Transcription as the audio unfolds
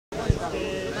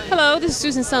Hello, this is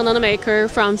Susan Sun Maker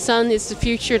from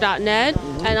sunisthefuture.net,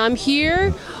 and I'm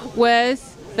here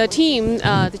with the team,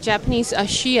 the Japanese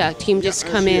Ashiya team just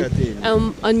come in.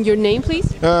 And your name, please?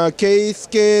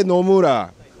 Keisuke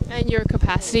Nomura. And your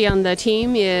capacity on the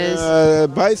team is?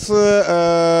 Vice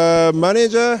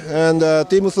manager and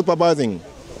team supervising.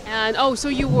 And so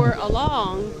you were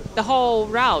along the whole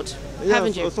route,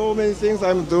 haven't you? So many things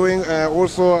I'm doing.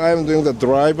 Also, I'm doing the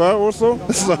driver also.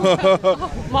 So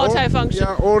multifunction.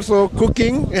 Yeah, also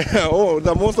cooking.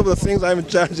 The most of the things I'm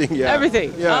charging. Yeah.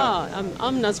 Everything. Yeah.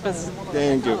 I'm not specific.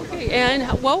 Thank you. Okay. And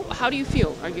well, how do you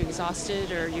feel? Are you exhausted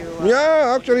or you?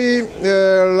 Yeah, actually,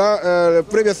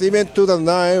 previous event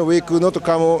 2009 we could not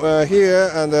come here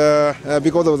and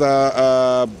because of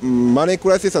the money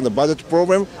crisis and the budget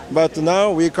problem. But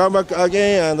now we come back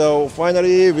again and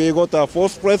finally we got a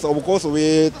fourth place. Of course,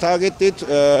 we targeted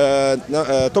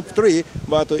top 3,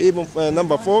 but even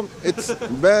number 4, it's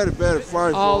very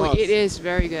fine for us. It is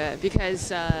very good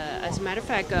because, as a matter of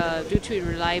fact, due to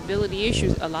reliability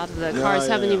issues, a lot of the cars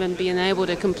haven't even been able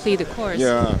to complete the course.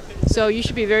 Yeah. So you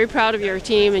should be very proud of your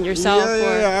team and yourself.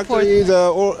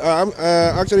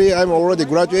 Actually, I'm already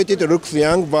graduated. Looks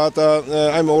young, but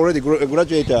I'm already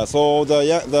graduated. So the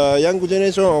young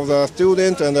generation of the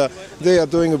students and they are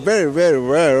doing very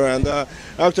well. And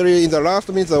actually, in the last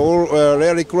minute, they're all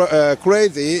really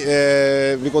crazy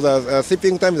because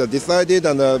shipping time is decided,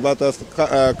 and but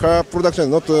car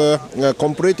production is not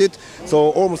completed.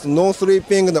 So almost no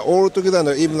sleeping, and all together, and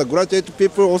even the graduate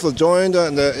people also joined,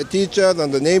 and the teachers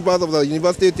and the neighbors of the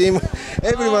university team,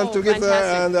 everyone together,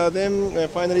 fantastic. and then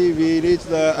finally we reached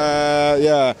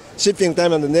the shipping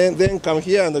time, and then come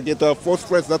here and get a fourth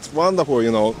place. That's wonderful,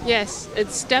 you know. Yes,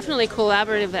 it's definitely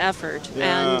collaborative effort,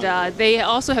 and they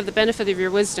also have the benefit of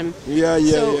your wisdom.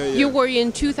 You were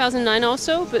in 2009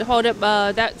 also, but hold up,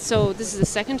 so this is the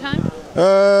second time?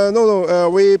 No,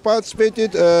 we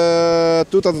participated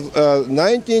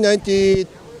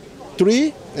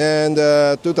 1993 and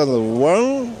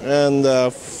 2001 and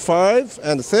 5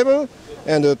 and 7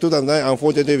 and 2009.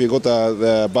 Unfortunately, we got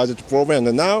the budget problem,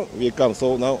 and now we come.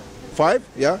 So now 5,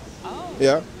 yeah.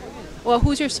 Well,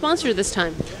 who's your sponsor this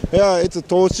time? Yeah, it's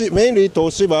mainly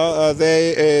Toshiba.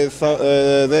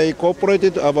 They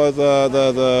cooperated about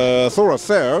the solar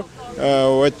cell,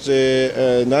 which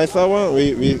nicer one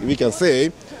we can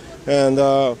say, and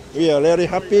we are really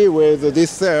happy with this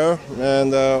cell.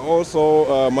 And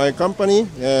also my company,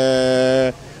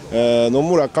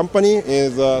 Nomura company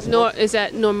is. Is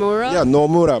that Nomura? Yeah,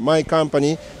 Nomura. My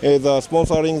company is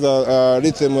sponsoring the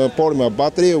lithium polymer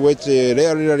battery, which is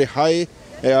really high.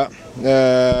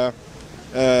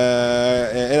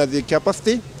 Energy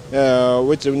capacity,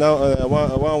 which is now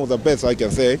one of the best, I can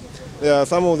say.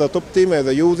 Some of the top team is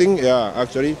using,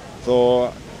 actually.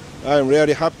 So I'm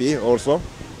really happy also.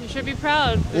 You should be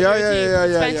proud.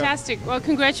 It's fantastic. Well,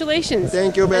 congratulations.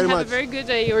 Thank you very much. Have a very good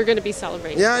day. We're going to be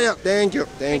celebrating. Thank you.